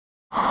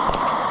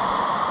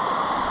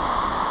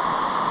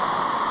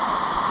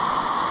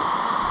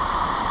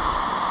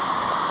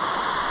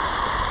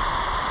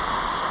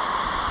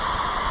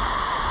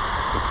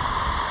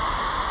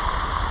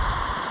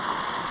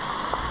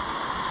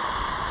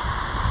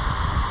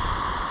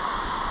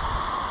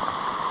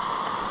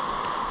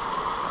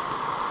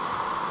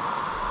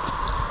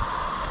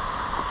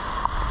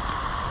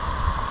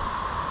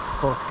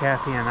Both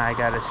Kathy and I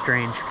got a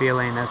strange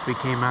feeling as we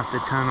came out the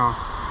tunnel.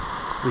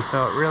 We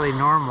felt really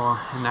normal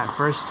in that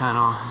first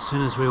tunnel. As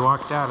soon as we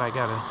walked out, I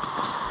got a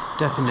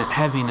definite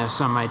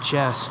heaviness on my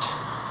chest.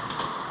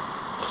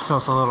 It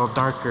felt a little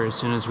darker as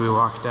soon as we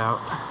walked out.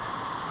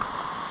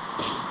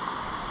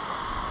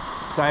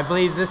 So I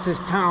believe this is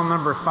tunnel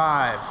number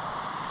 5.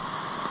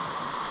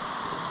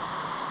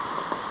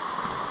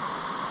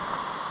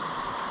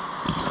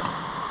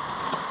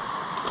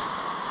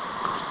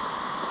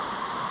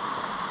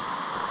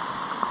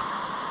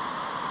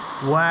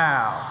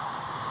 Wow.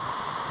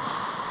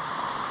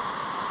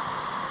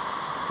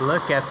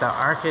 Look at the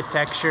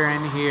architecture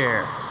in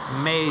here.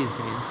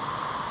 Amazing.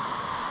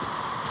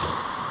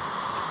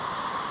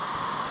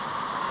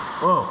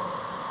 Whoa.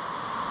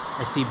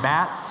 I see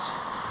bats.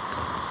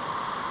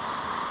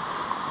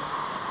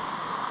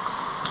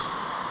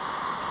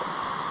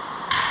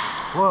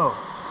 Whoa.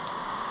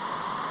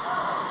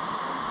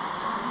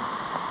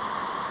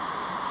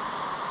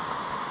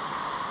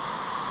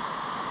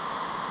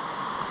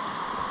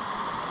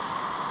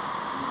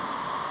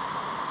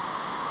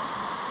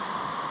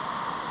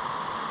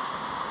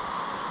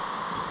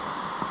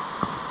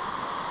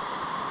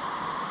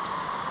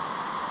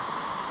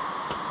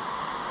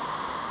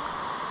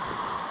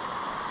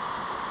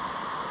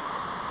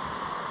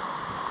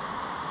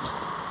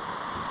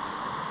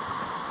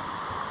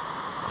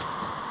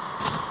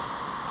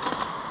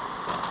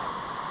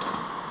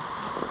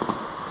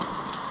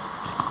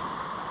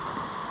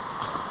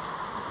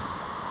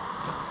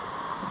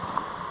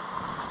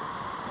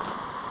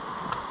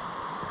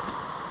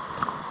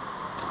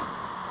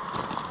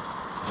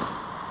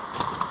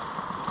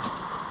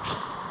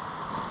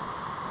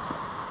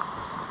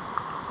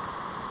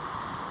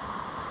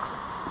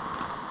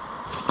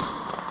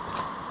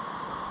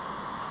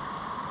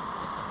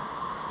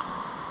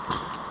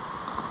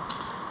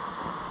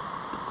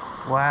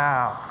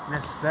 Wow,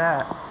 missed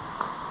that.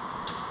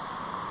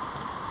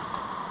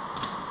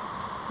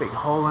 Big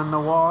hole in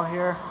the wall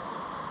here.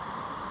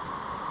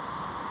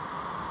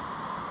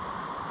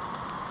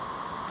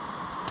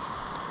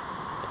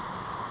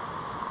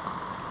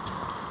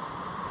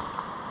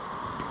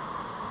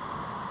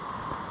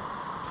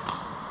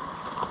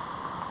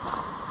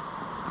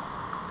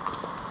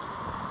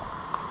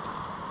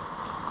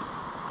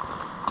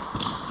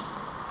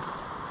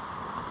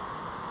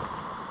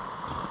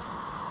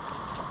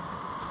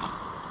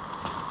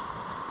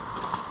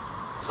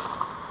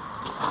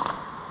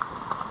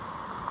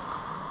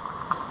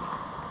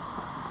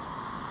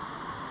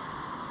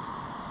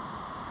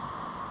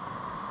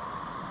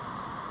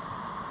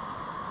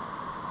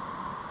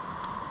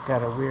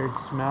 Got a weird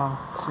smell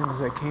as soon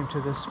as I came to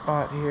this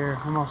spot here.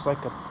 Almost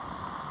like a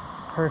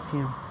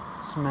perfume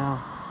smell.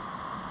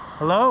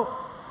 Hello?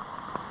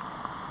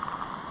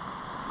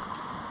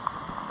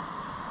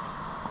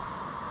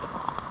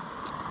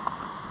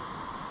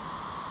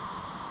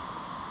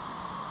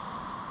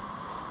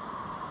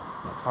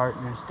 My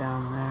partner's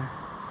down there.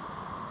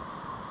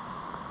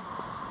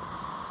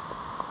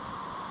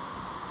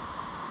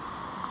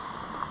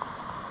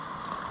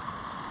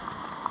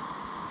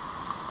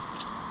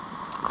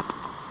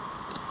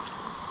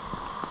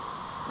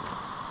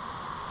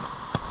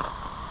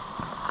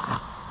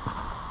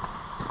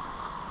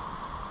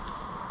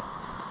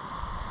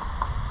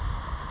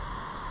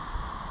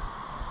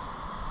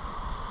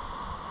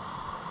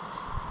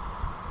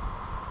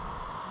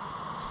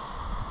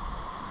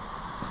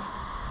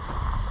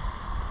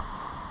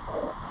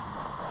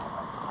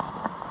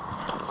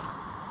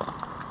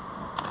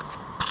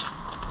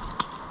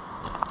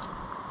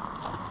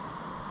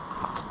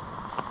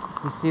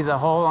 You see the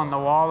hole on the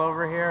wall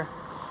over here?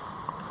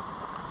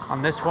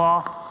 On this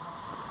wall,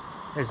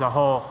 there's a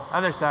hole.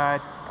 Other side.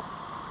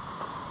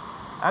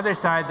 Other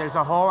side, there's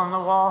a hole in the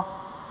wall.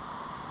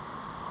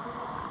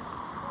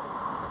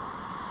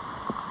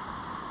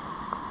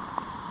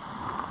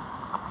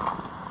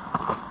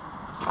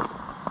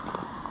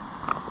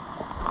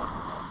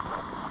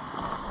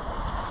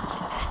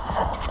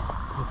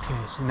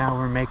 Okay, so now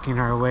we're making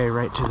our way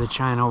right to the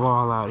China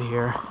Wall out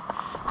here.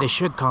 They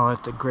should call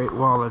it the Great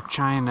Wall of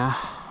China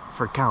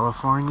for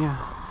California.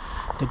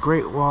 The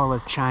Great Wall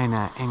of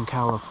China in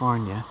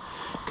California,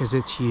 because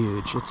it's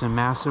huge. It's a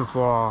massive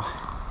wall,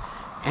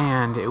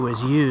 and it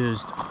was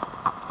used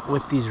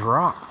with these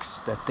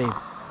rocks that they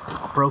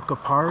broke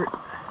apart,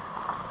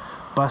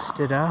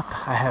 busted up.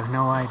 I have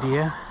no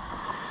idea,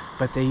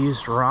 but they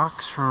used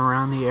rocks from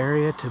around the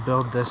area to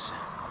build this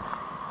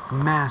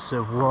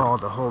massive wall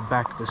to hold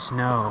back the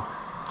snow.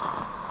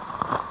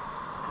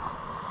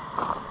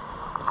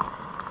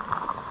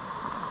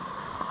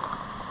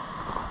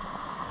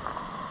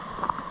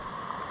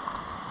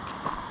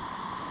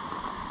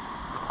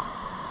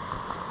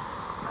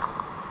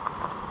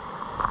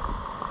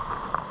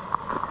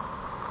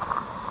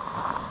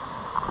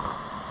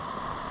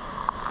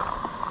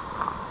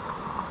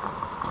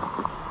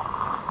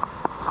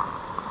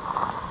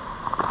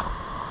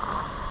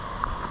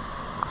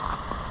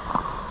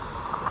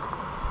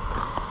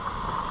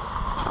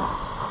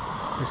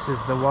 This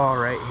is the wall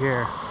right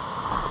here.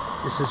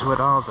 This is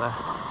what all the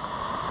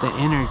the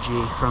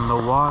energy from the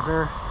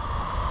water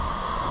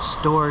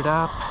stored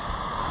up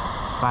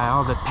by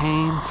all the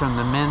pain from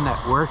the men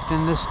that worked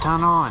in this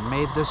tunnel and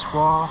made this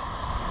wall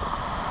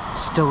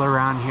still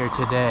around here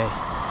today.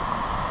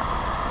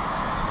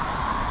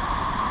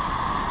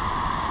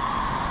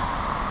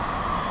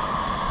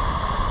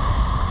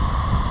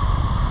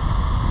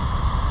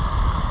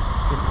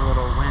 Getting a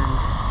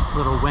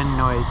little wind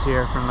noise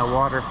here from the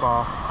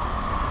waterfall.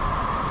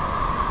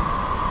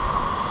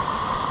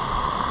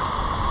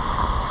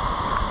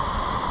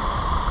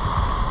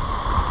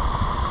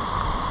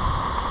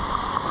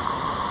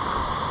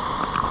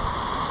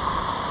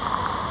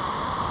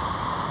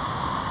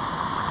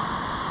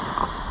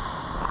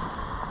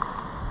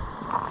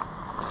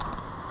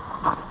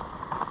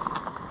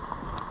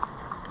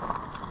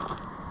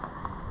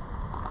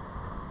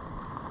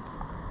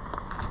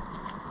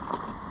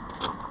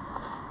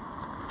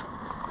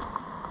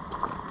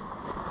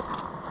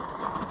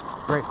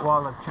 Great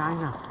Wall of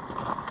China. Oh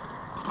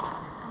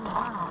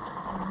wow,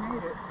 you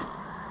made it.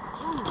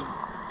 Ooh.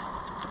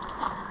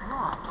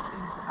 What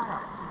is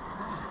up with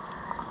that?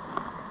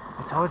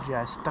 I told you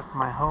I stuck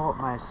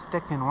my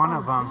stick in one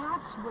of them.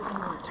 That's what you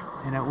were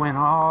talking And it went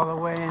all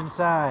the way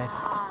inside.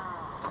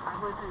 I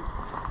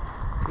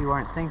wasn't. You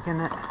weren't thinking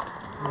it?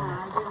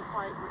 I didn't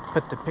quite.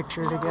 Put the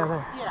picture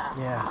together? Yeah.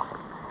 Yeah.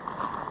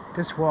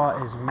 This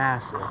wall is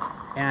massive.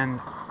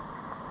 And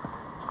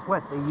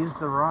what? They used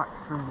the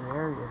rocks from the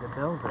area to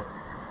build it.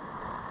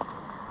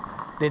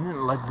 They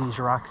didn't lug these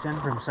rocks in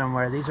from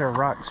somewhere. These are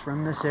rocks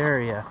from this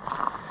area.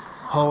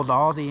 Hold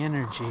all the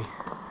energy.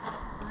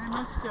 They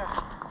must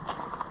have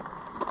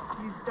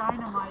used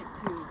dynamite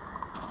to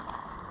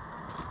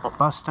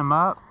Bust them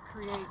up.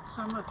 create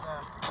some of the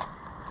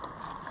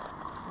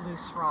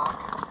loose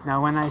rock.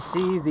 Now when I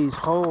see these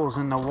holes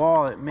in the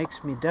wall, it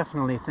makes me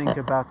definitely think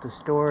about the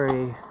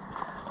story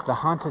the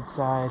Haunted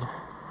Side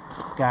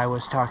guy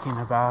was talking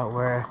about,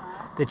 where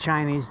the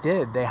Chinese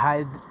did. They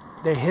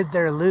hid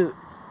their loot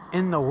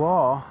in the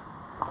wall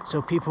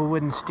so people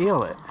wouldn't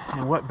steal it.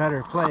 And what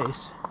better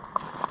place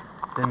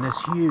than this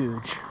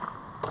huge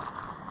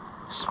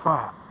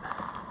spot?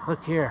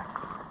 Look here.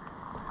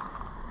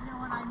 You know,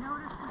 when I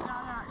noticed we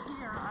got out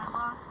here, I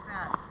lost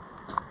that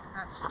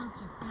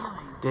spooky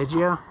feeling Did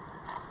you?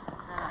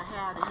 that I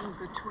had in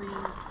between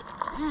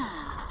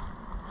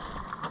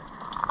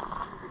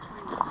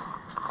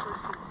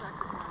first and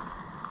second one.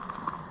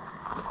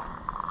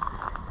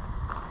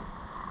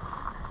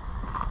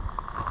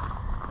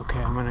 Okay,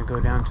 I'm gonna go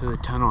down to the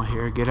tunnel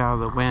here, get out of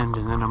the wind,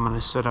 and then I'm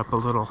gonna set up a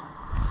little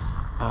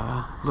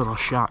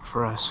shot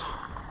for us.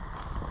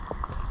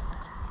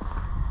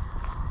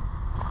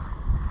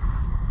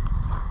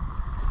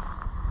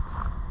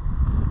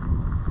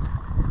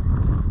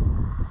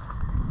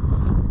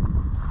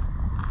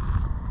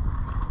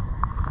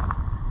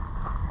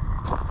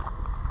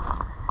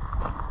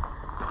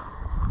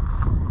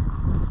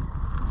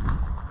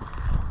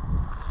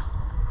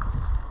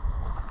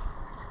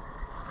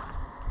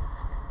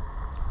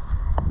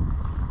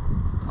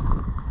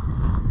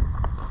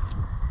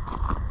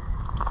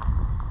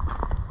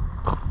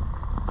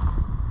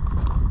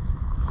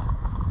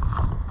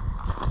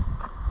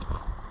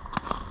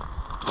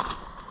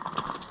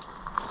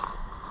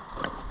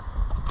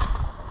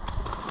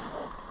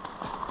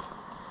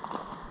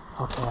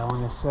 Okay, I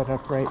want to set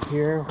up right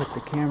here with the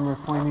camera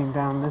pointing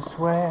down this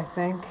way, I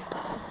think.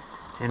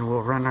 And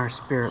we'll run our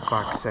spirit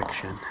box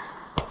section.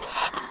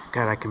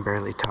 God, I can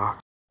barely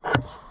talk.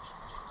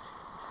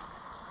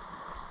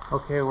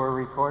 Okay, we're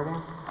recording.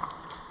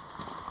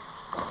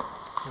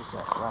 Where's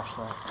that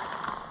flashlight?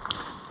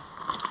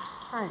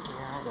 Right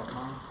here, I got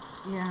mine.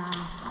 Yeah.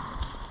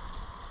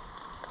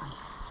 I'm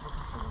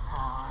looking for the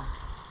power.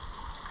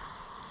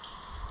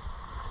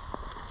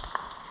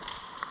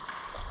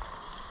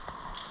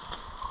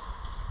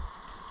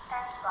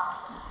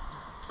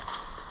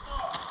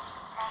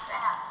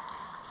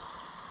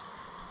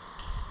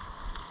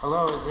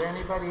 Hello, is there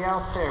anybody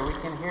out there? We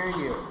can hear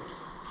you.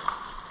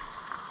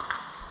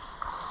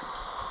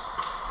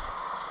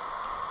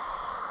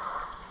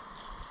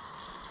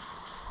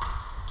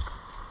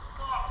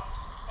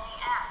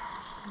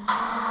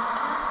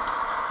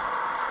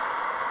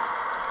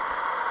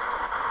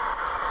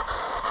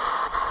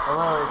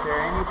 Hello, is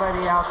there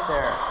anybody out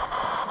there?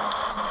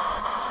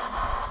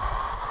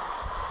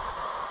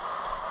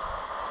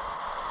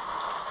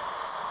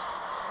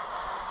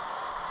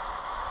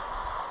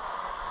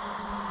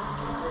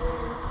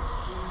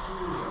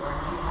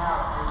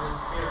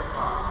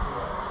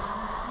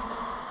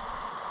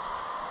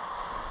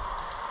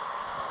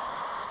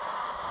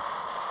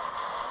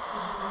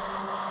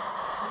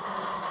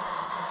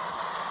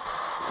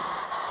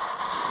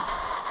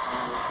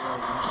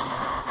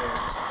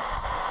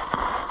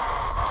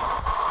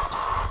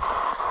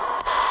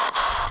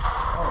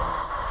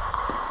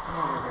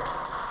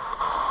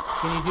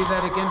 Can you do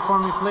that again for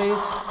me, please?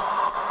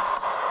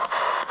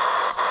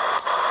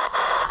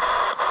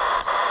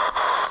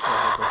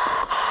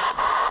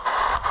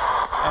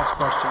 Ask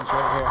questions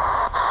right here.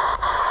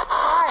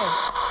 Hi,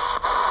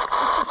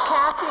 this is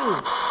Kathy.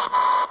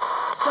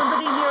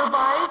 Somebody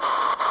nearby?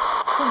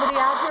 somebody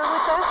out here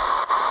with us?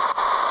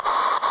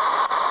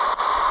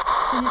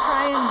 Can you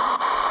try and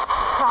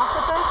talk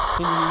with us?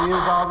 Can you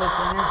use all this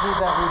energy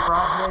that we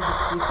brought here to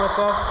speak with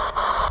us?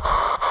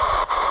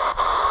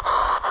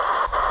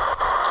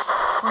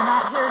 We're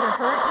not here to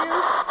hurt you.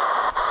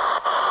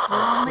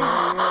 We're only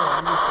Scare you or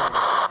anything.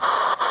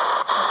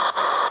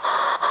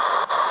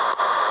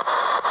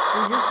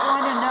 We just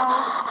want to know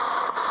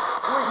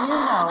what you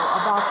know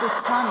about this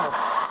tunnel.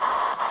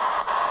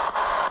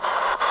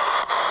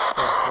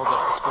 Here, hold it.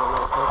 Let's go a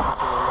little closer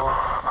to the wall.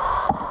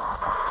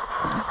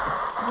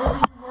 Maybe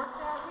you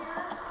worked out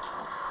here?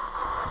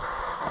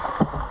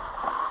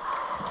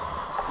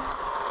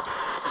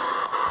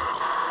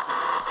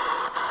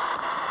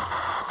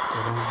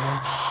 Get in here.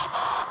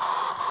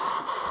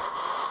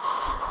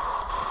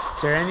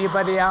 Is there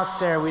anybody out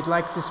there? We'd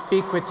like to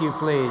speak with you,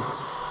 please.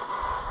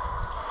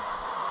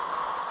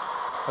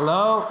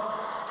 Hello?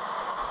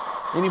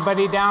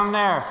 Anybody down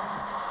there?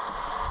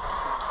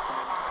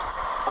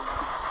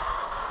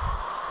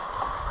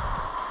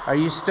 Are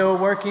you still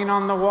working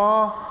on the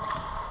wall?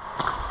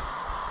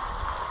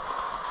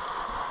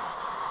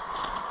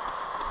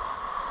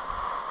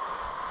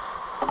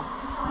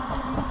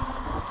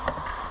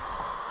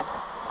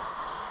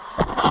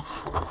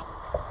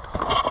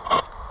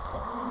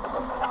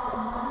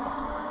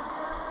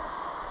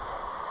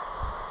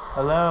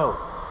 Hello?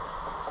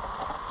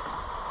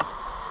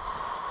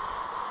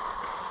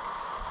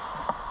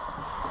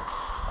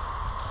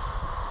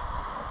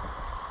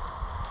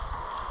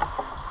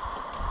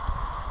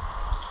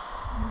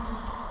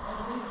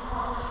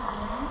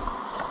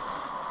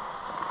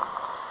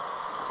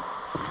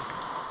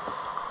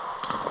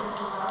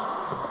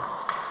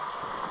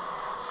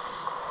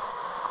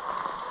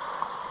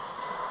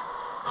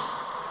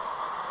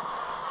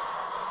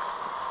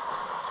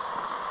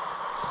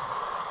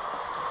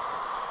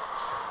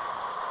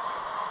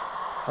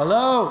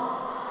 Hello?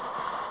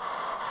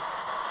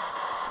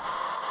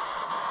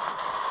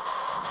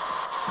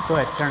 Go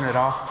ahead, turn it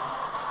off.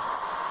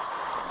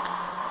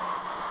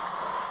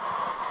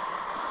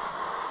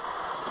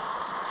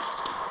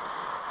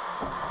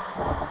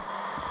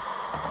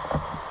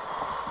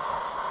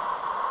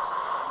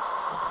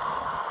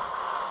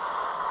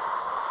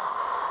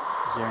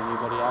 Is there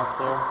anybody out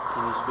there?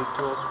 Can you speak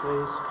to us,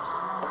 please?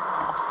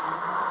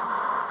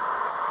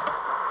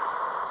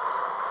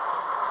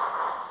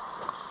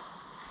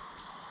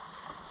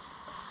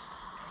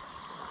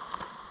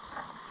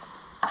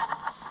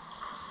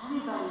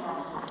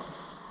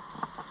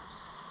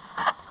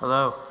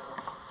 Hello?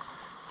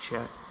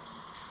 Check.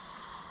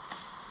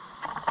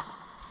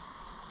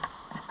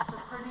 It's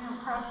a pretty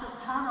impressive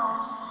tunnel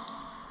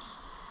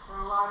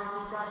where a lot of you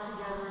got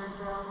together and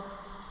built.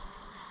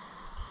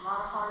 A lot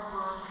of hard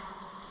work.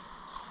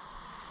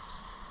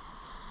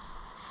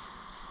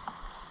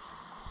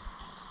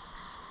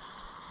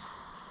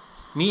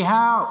 Ni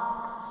hao.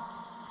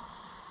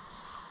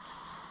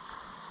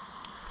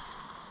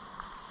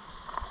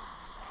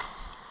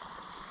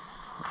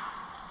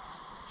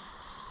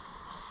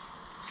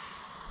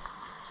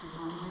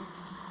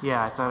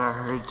 Yeah, I thought I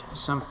heard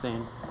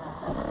something,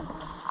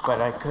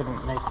 but I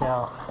couldn't make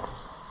out.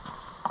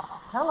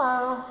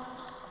 Hello.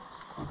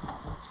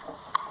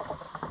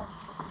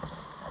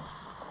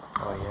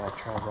 Oh yeah,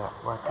 try that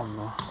working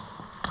the...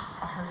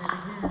 I heard it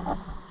again.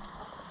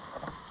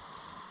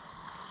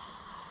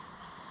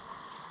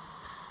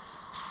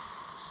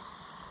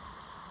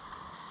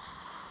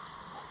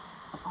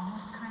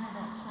 Almost kind of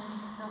that same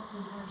stuff we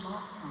heard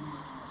last time we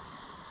had.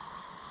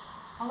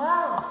 Hello.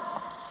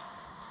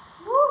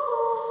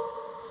 Woo-hoo.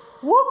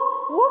 Whoop,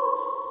 whoop.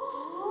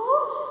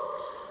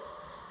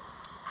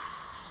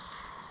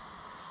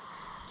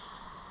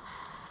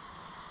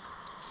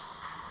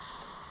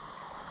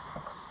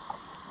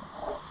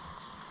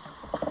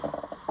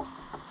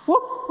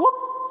 Whoop, whoop.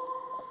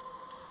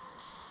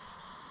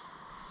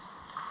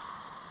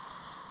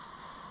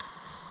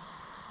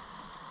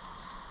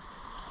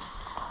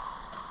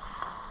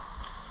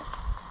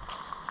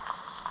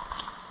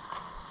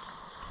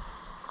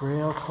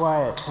 Real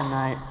quiet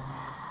tonight.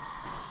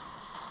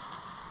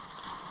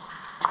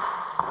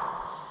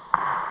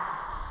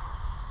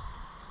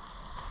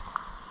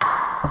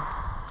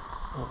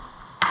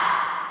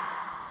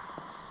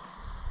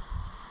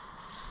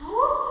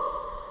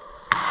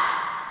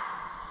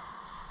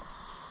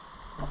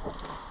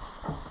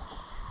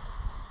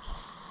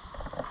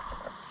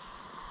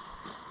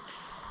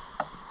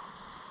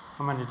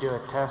 I'm going to do a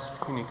test.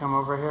 Can you come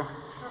over here?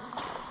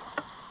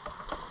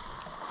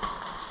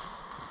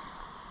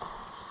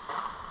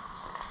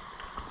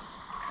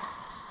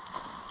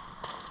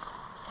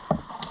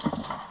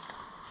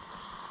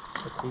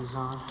 Put these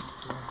on.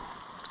 Here.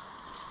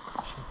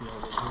 Should be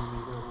able to hear me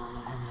go on the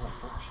hand of the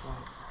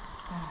flashlight.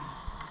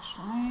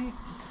 Flashlight.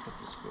 Put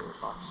the spirit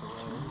box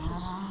away.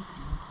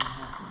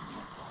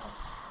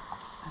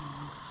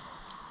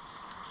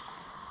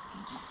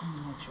 Just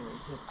make sure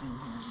it's zipped in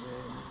here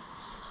good.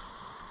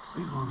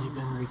 We've only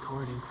been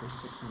recording for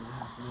 6.5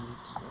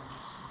 minutes, so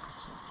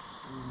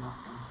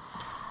nothing.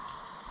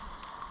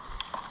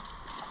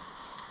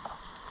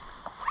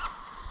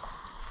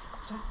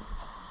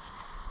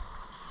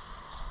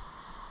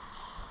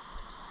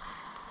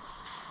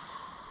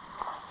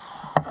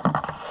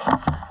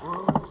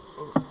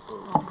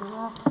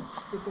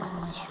 Stick it in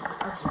my shirt.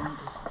 Okay.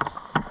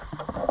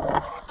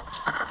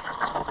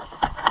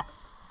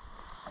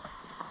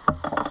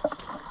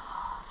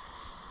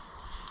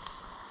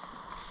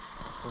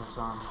 Goes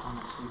on. I'm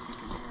gonna see if you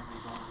can hear me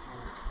down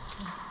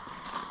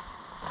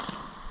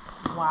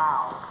here.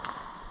 Wow.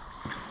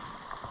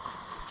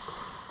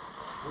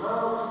 Hello?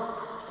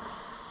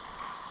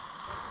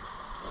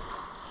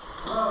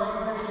 Hello,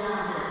 anybody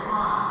down here? Come on.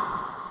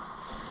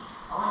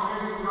 I want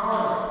to hear you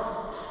noise.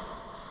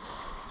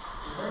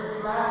 I heard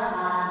you last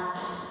night.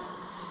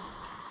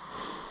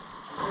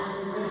 I heard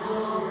you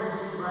whistle, I heard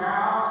you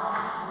growl.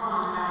 Come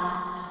on now.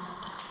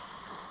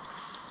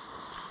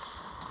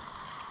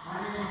 My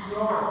name is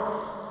George.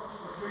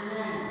 What's your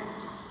name?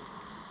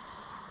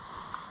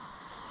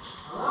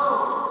 Hello?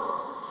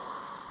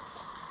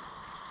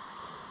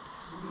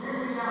 Can you hear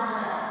me down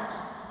there?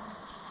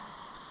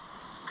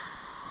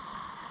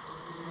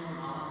 What's your name?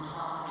 I'm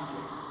talking to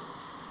you.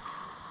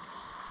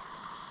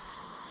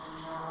 Tell me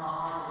how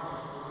hard it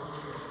is over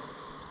here.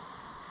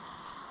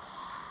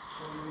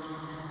 What are you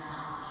doing here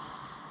now?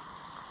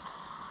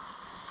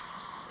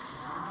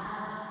 Down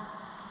there?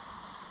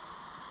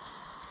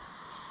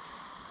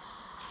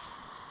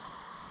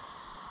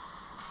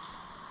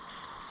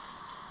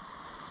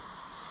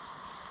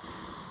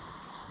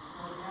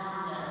 Go down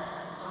there.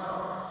 Go.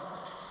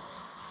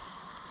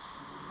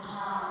 Come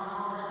out and go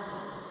over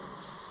here.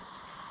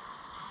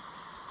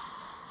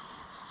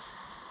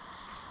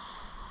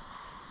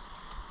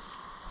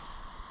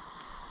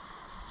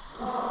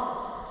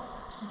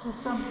 Is there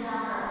some?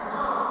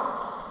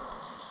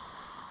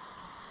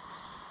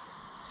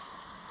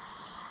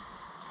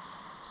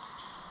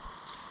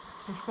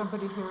 Is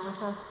somebody here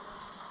with us?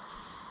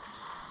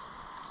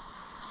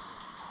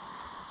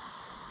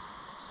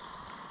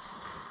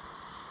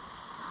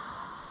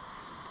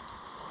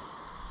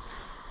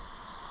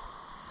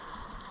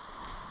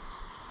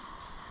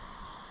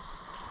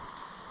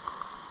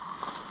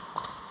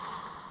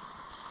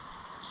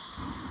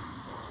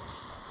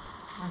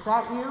 Is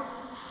that you?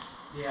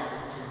 Yeah,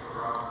 this is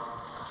Rob.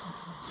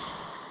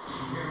 Can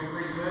you hear me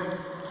pretty good?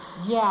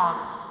 Yeah.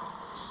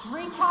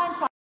 3 times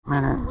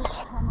Minutes.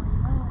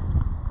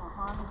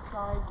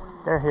 inside when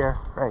They're here,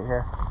 right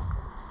here.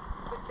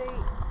 but they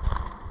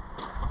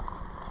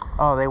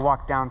Oh, they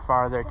walked down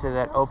farther to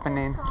that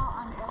opening. saw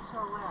on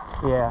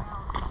SLS. Yeah.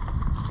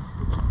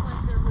 It looked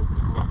like there was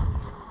an opening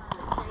in one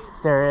of the caves.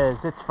 There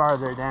is. It's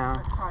farther down.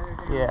 It's farther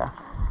down. Yeah.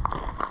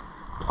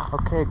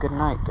 Okay, good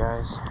night,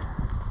 guys.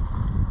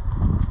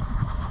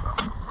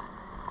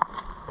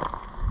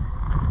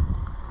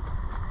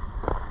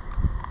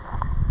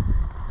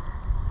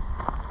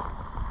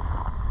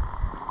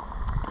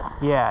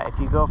 Yeah, if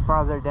you go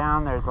farther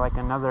down, there's like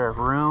another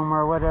room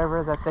or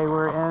whatever that they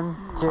were in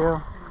too.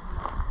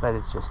 But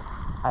it's just,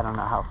 I don't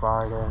know how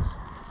far it is.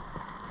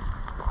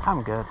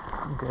 I'm good.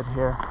 I'm good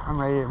here. I'm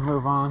ready to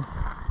move on.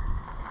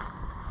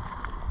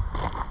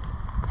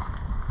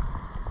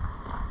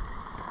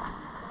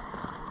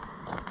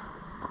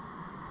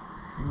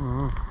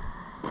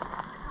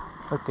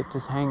 Look at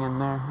just hanging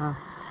there, huh?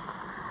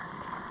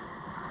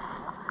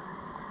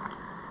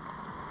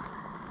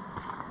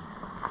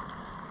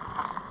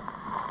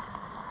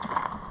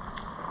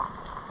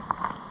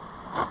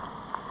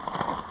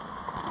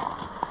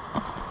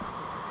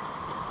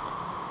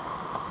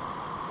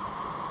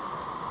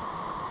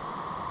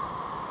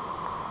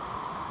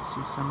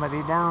 See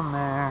somebody down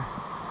there.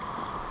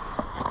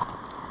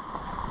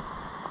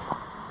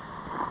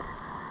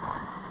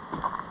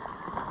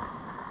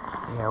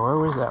 Yeah, where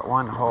was that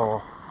one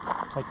hole?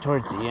 It's like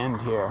towards the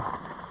end here.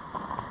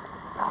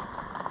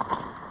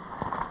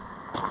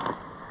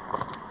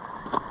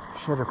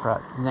 Should have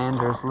brought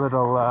Xander's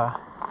little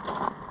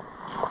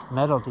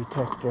metal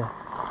detector.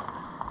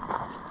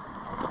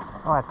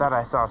 Oh, I thought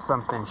I saw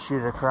something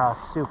shoot across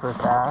super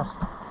fast.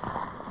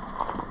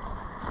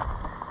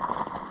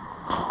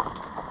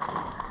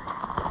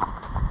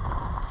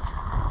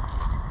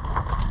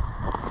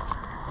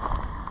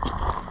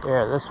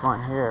 There, this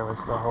one here was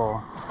the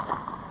hole.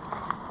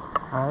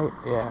 Right?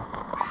 Yeah.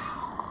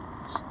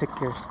 Stick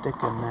your stick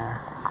in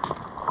there.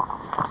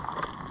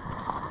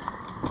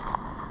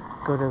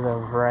 Go to the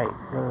right.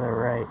 Go to the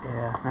right.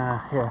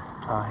 Yeah. Here.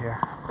 Oh, here.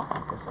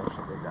 I guess I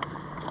should have done it.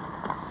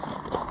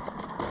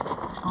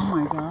 Oh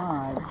my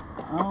God.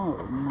 Oh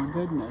my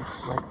goodness.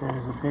 Like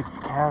there's a big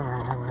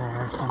cavern in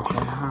there or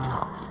something,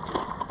 huh?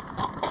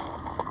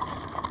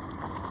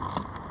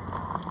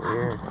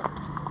 Weird.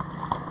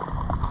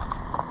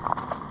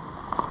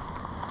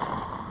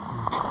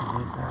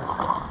 Need that.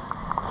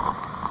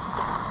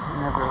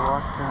 Never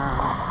walked around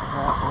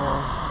that way.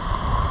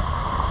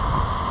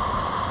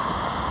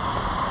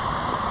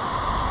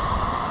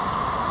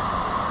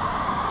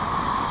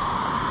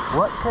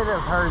 What could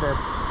have heard us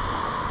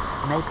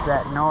make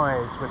that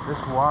noise with this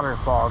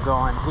waterfall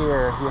going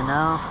here, you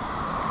know?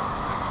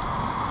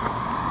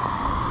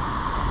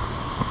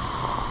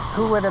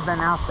 Who would have been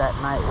out that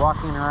night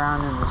walking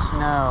around in the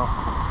snow?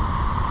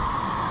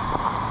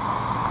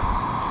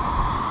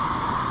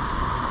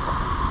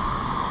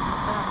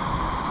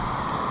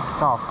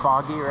 It's all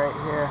foggy right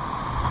here.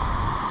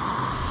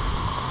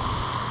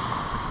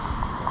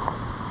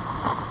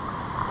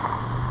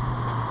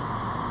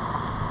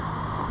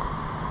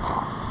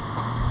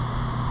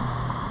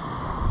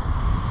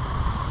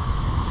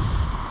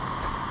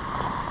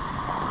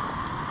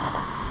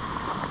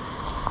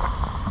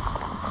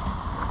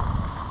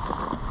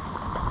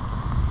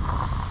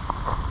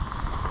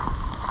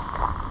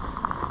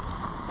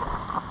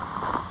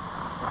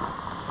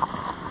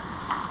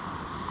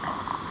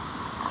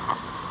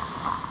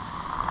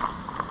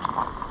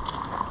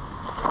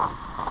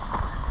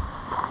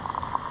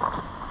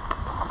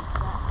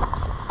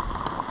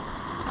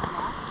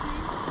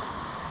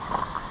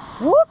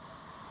 Whoop!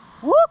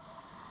 Whoop!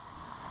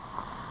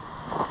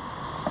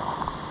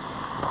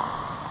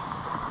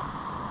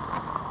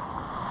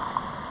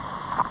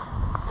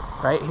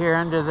 Right here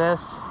under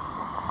this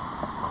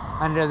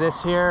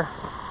here,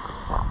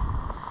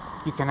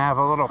 you can have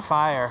a little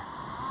fire.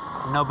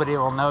 Nobody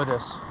will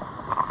notice.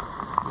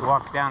 You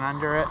walk down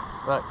under it,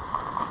 but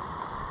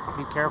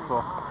be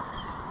careful.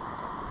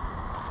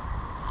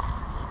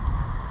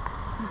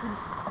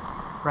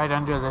 Right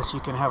under this,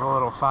 you can have a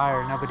little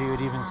fire. Nobody would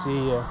even see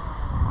you.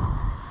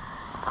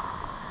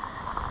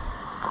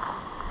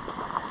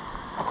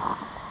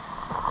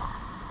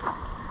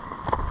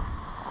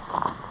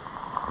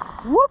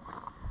 Whoop!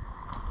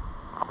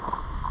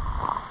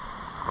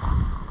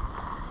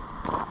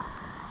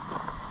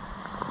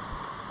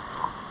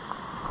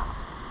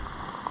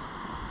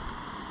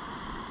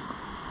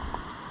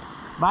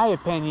 My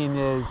opinion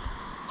is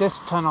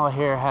this tunnel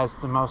here has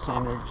the most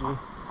energy.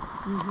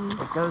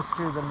 It goes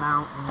through the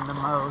mountain the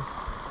most.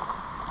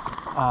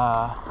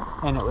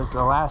 And it was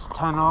the last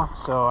tunnel,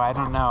 so I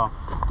don't know.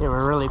 They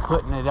were really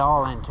putting it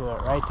all into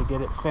it, right, to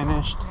get it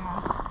finished. Yeah.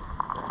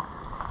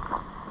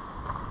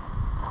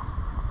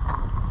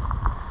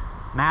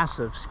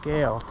 Massive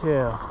scale,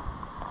 too.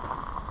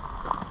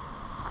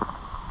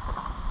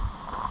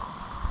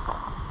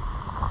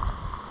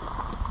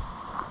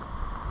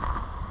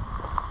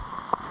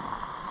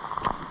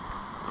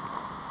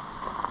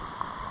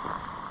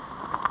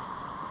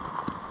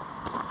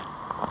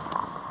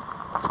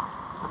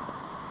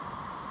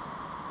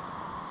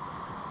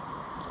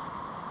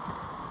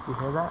 You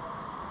hear that?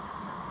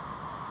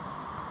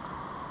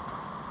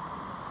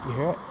 You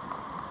hear it?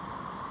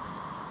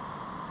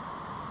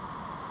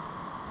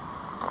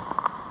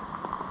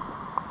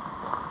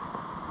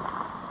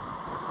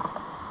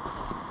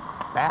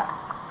 Bat?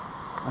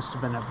 Must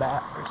have been a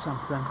bat or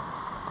something.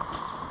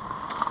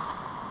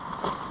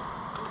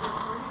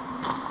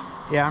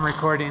 Yeah, I'm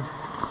recording.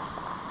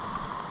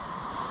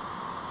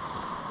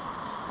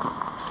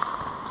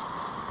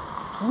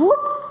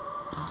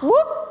 Whoop!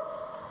 Whoop!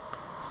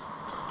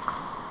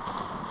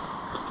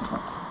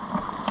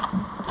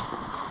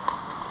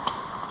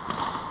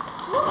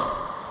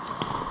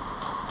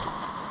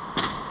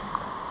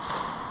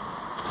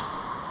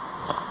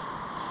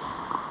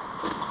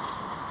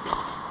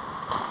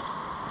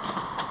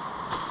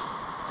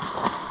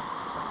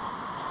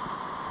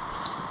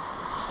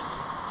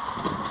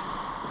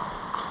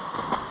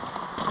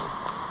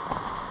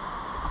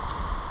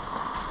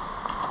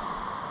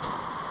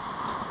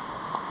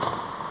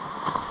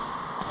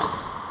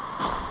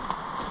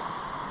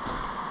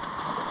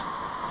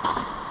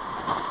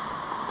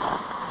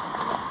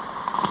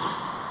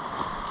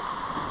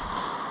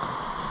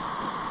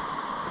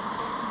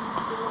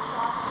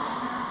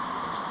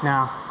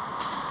 Now,